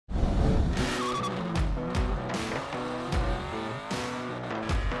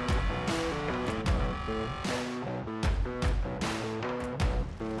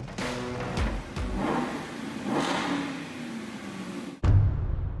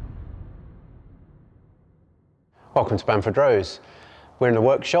Welcome to Bamfordrose. We're in the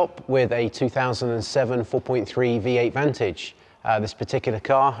workshop with a 2007 4.3 V8 Vantage. This particular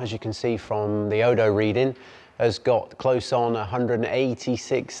car, as you can see from the odo reading, has got close on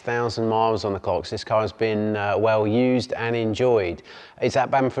 186,000 miles on the clock. So this car has been well used and enjoyed. It's at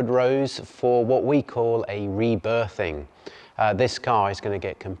Bamfordrose for what we call a rebirthing. This car is going to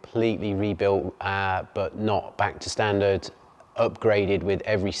get completely rebuilt, but not back to standard, upgraded with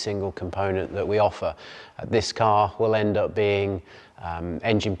every single component that we offer. This car will end up being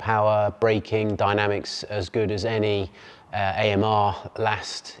engine power, braking, dynamics as good as any AMR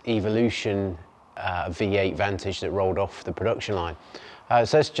last evolution V8 Vantage that rolled off the production line.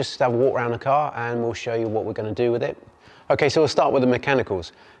 So let's just have a walk around the car and we'll show you what we're going to do with it. Okay, so we'll start with the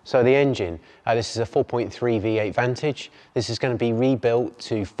mechanicals. So the engine, this is a 4.3 V8 Vantage. This is going to be rebuilt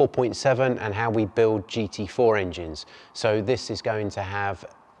to 4.7 and how we build GT4 engines. So this is going to have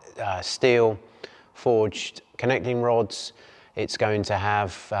steel forged connecting rods. It's going to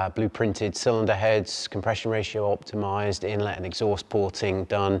have blueprinted cylinder heads, compression ratio optimized, inlet and exhaust porting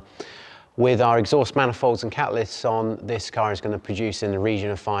done. With our exhaust manifolds and catalysts on, this car is going to produce in the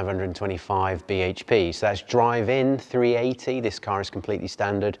region of 525 bhp. So that's drive in 380, this car is completely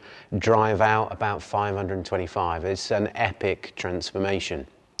standard. Drive out about 525. It's an epic transformation.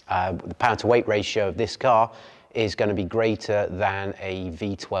 The power to weight ratio of this car is going to be greater than a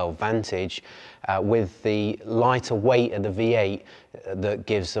V12 Vantage, with the lighter weight of the V8 that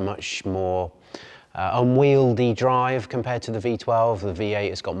gives a much more unwieldy drive compared to the V12. The V8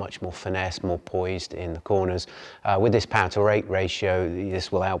 has got much more finesse, more poised in the corners. With this power to weight ratio, this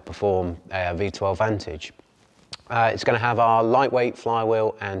will outperform a V12 Vantage. It's going to have our lightweight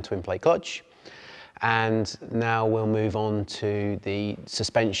flywheel and twin plate clutch. And now we'll move on to the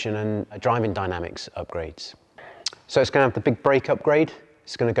suspension and driving dynamics upgrades. So it's going to have the big brake upgrade.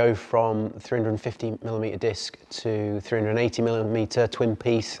 It's going to go from 350mm disc to 380mm twin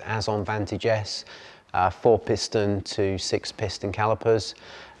piece as on Vantage S, 4-piston to 6-piston calipers.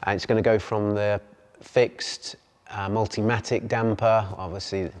 And it's going to go from the fixed multi-matic damper.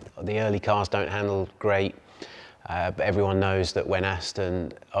 Obviously the early cars don't handle great, but everyone knows that when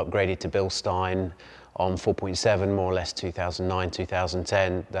Aston upgraded to Bilstein on 4.7, more or less 2009,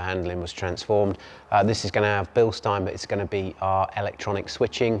 2010, the handling was transformed. This is going to have Bilstein, but it's going to be our electronic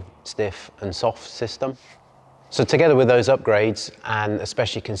switching, stiff and soft system. So together with those upgrades, and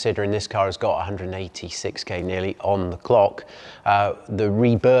especially considering this car has got 186k nearly on the clock, the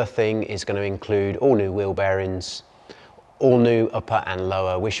rebirthing is going to include all new wheel bearings, all new upper and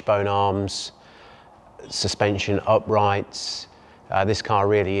lower wishbone arms, suspension uprights. This car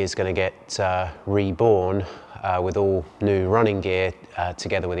really is going to get reborn with all new running gear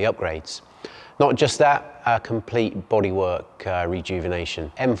together with the upgrades. Not just that, a complete bodywork rejuvenation,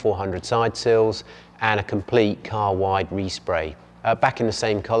 M400 side sills and a complete car-wide respray. Back in the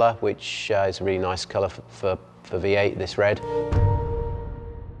same colour, which is a really nice colour for V8, this red.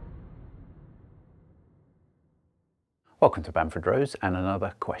 Welcome to Bamfordrose and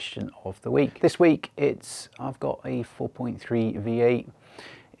another question of the week. This week I've got a 4.3 V8.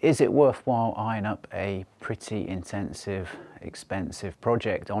 Is it worthwhile eyeing up a pretty intensive, expensive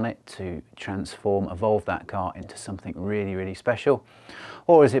project on it to evolve that car into something really, really special?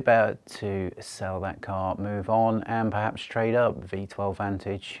 Or is it better to sell that car, move on and perhaps trade up V12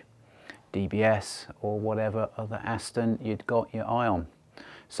 Vantage, DBS or whatever other Aston you'd got your eye on?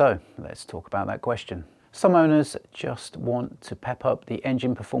 So let's talk about that question. Some owners just want to pep up the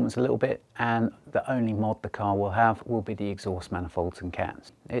engine performance a little bit, and the only mod the car will have will be the exhaust manifolds and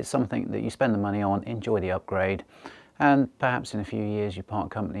cats. It's something that you spend the money on, enjoy the upgrade, and perhaps in a few years you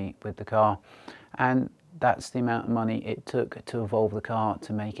part company with the car, and that's the amount of money it took to evolve the car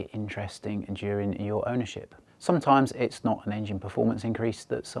to make it interesting during your ownership. Sometimes it's not an engine performance increase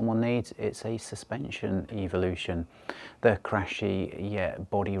that someone needs, it's a suspension evolution. The crashy yet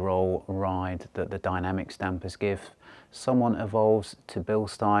body roll ride that the dynamics dampers give. Someone evolves to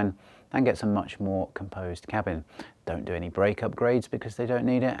Bilstein and gets a much more composed cabin. Don't do any brake upgrades because they don't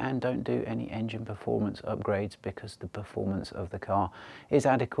need it, and don't do any engine performance upgrades because the performance of the car is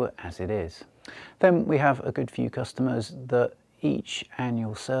adequate as it is. Then we have a good few customers that each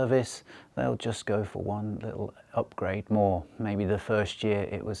annual service they'll just go for one little upgrade more. Maybe the first year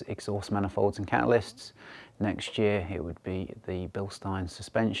it was exhaust manifolds and catalysts, next year it would be the Bilstein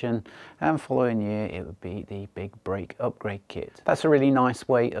suspension, and following year it would be the big brake upgrade kit. That's a really nice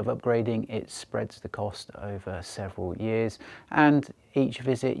way of upgrading. It spreads the cost over several years, and each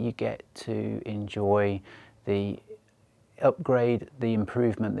visit you get to enjoy the upgrade, the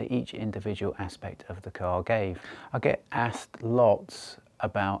improvement that each individual aspect of the car gave. I get asked lots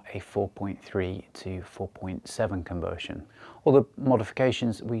about a 4.3 to 4.7 conversion. All the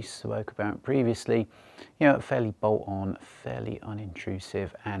modifications we spoke about previously, you know, fairly bolt-on, fairly unintrusive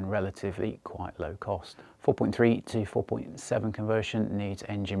and relatively quite low cost. 4.3 to 4.7 conversion needs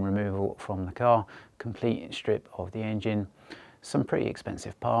engine removal from the car, complete strip of the engine, some pretty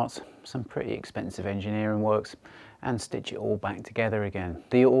expensive parts, some pretty expensive engineering works, and stitch it all back together again.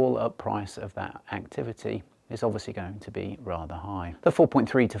 The all-up price of that activity is obviously going to be rather high. The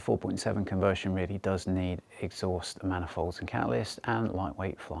 4.3 to 4.7 conversion really does need exhaust manifolds and catalyst and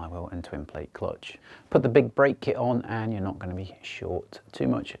lightweight flywheel and twin plate clutch. Put the big brake kit on and you're not going to be short too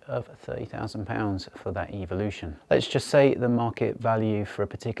much of £30,000 for that evolution. Let's just say the market value for a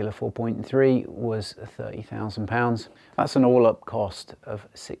particular 4.3 was £30,000. That's an all-up cost of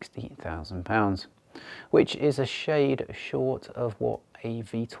 £60,000, which is a shade short of what a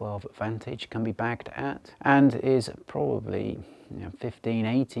V12 Vantage can be bagged at, and is probably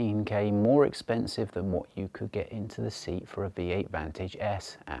 15–18k more expensive than what you could get into the seat for a V8 Vantage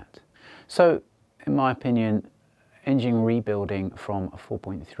S at. So in my opinion, engine rebuilding from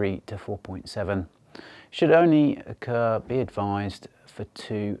 4.3 to 4.7 should only occur, be advised, for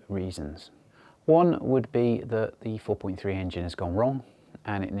two reasons. One would be that the 4.3 engine has gone wrong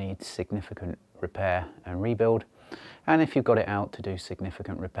and it needs significant repair and rebuild. And if you've got it out to do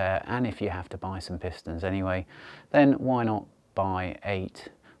significant repair, and if you have to buy some pistons anyway, then why not buy 8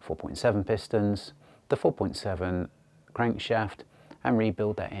 4.7 pistons, the 4.7 crankshaft, and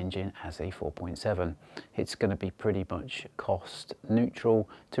rebuild that engine as a 4.7. It's going to be pretty much cost neutral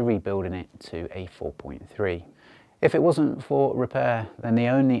to rebuilding it to a 4.3. If it wasn't for repair, then the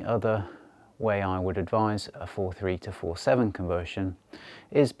only other way I would advise a 4.3 to 4.7 conversion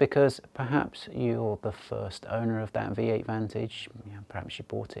is because perhaps you're the first owner of that V8 Vantage, perhaps you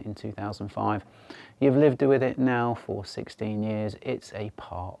bought it in 2005, you've lived with it now for 16 years, it's a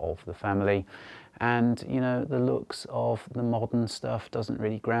part of the family, and you know, the looks of the modern stuff doesn't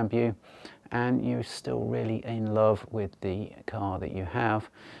really grab you, and you're still really in love with the car that you have.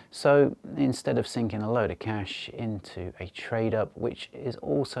 So instead of sinking a load of cash into a trade-up, which is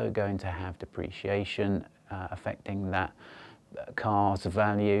also going to have depreciation affecting that car's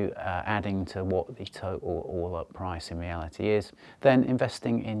value, adding to what the total all-up price in reality is, then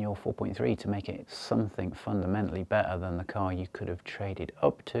investing in your 4.3 to make it something fundamentally better than the car you could have traded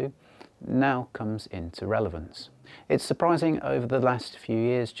up to now comes into relevance. It's surprising over the last few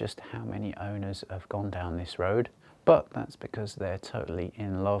years just how many owners have gone down this road, but that's because they're totally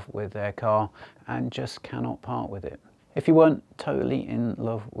in love with their car and just cannot part with it. If you weren't totally in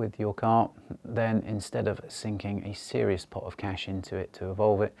love with your car, then instead of sinking a serious pot of cash into it to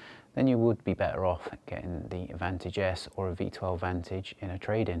evolve it, then you would be better off getting the Vantage S or a V12 Vantage in a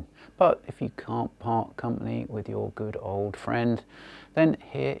trade-in. But if you can't part company with your good old friend, then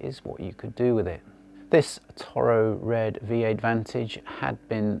here is what you could do with it. This Toro Red V8 Vantage had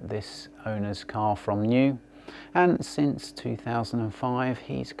been this owner's car from new, and since 2005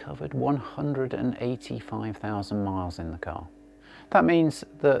 he's covered 185,000 miles in the car. That means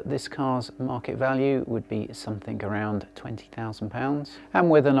that this car's market value would be something around £20,000, and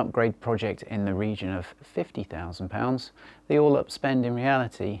with an upgrade project in the region of £50,000, the all-up spend in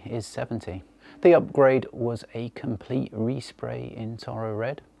reality is 70. The upgrade was a complete respray in Toro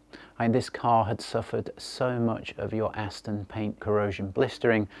Red. This car had suffered so much of your Aston paint corrosion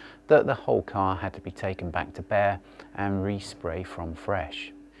blistering that the whole car had to be taken back to bare and respray from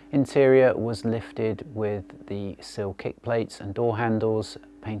fresh. Interior was lifted with the sill kick plates and door handles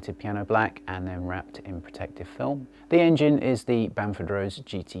painted piano black and then wrapped in protective film. The engine is the Bamfordrose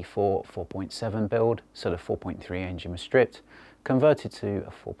GT4 4.7 build, so the 4.3 engine was stripped, converted to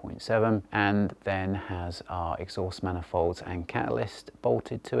a 4.7, and then has our exhaust manifolds and catalyst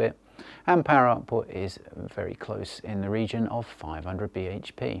bolted to it, and power output is very close in the region of 500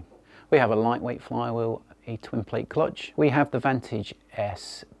 bhp. We have a lightweight flywheel, a twin plate clutch. We have the Vantage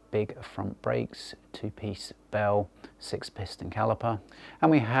S big front brakes, 2-piece bell, 6-piston caliper, and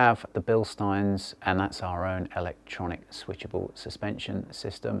we have the Bilsteins, and that's our own electronic switchable suspension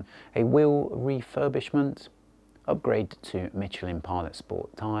system, a wheel refurbishment, upgrade to Michelin Pilot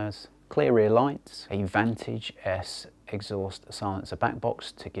Sport tyres, clear rear lights, a Vantage S exhaust silencer back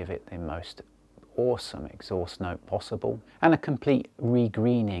box to give it the most awesome exhaust note possible, and a complete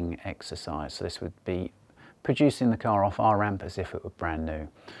regreening exercise. So this would be producing the car off our ramp as if it were brand new.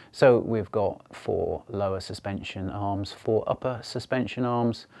 So we've got 4 lower suspension arms, 4 upper suspension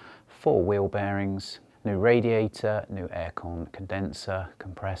arms, 4 wheel bearings, new radiator, new aircon condenser,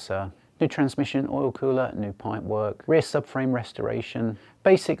 compressor, new transmission oil cooler, new pipe work, rear subframe restoration,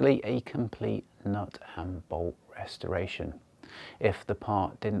 basically a complete nut and bolt restoration. If the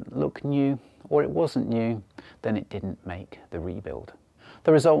part didn't look new or it wasn't new, then it didn't make the rebuild.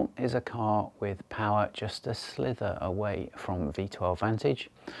 The result is a car with power just a slither away from V12 Vantage,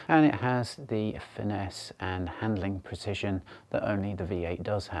 and it has the finesse and handling precision that only the V8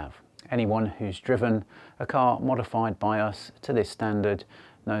 does have. Anyone who's driven a car modified by us to this standard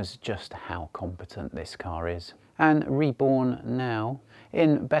knows just how competent this car is. And reborn now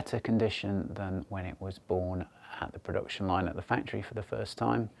in better condition than when it was born at the production line at the factory for the first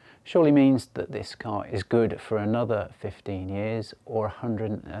time surely means that this car is good for another 15 years or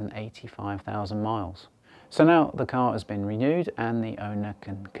 185,000 miles. So now the car has been renewed and the owner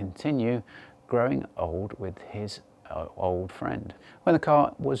can continue growing old with his old friend. When the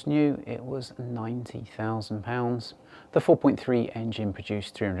car was new, it was £90,000. The 4.3 engine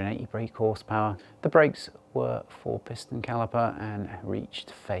produced 380 brake horsepower. The brakes were 4-piston caliper and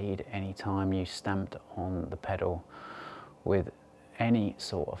reached fade anytime you stamped on the pedal with any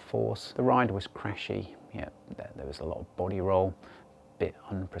sort of force. The ride was crashy. Yeah, there was a lot of body roll, bit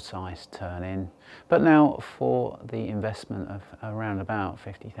unprecise turn in. But now for the investment of around about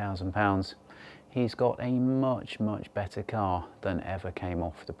 £50,000, he's got a much better car than ever came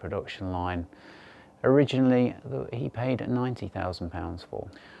off the production line. Originally he paid £90,000 for.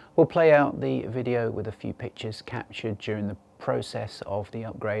 We'll play out the video with a few pictures captured during the process of the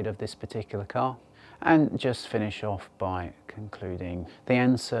upgrade of this particular car, and just finish off by concluding the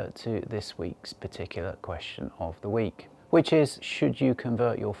answer to this week's particular question of the week, which is, should you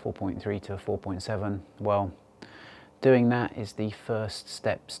convert your 4.3 to a 4.7? Well, doing that is the first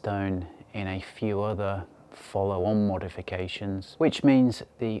stepstone in a few other follow-on modifications, which means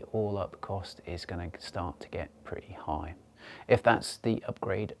the all-up cost is going to start to get pretty high. If that's the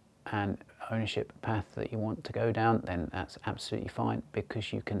upgrade and ownership path that you want to go down, then that's absolutely fine,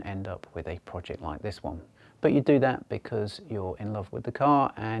 because you can end up with a project like this one. But you do that because you're in love with the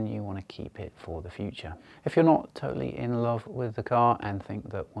car and you want to keep it for the future. If you're not totally in love with the car and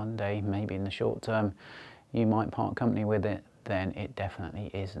think that one day, maybe in the short term, you might part company with it, then it definitely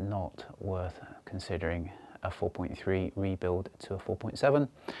is not worth considering a 4.3 rebuild to a 4.7,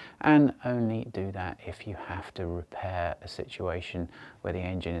 and only do that if you have to repair a situation where the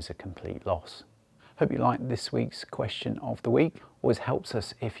engine is a complete loss. Hope you liked this week's question of the week. Always helps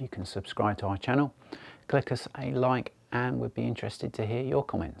us if you can subscribe to our channel, click us a like, and we'd be interested to hear your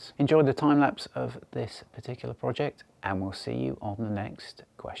comments. Enjoy the time lapse of this particular project, and we'll see you on the next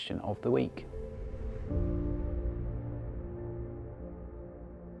question of the week.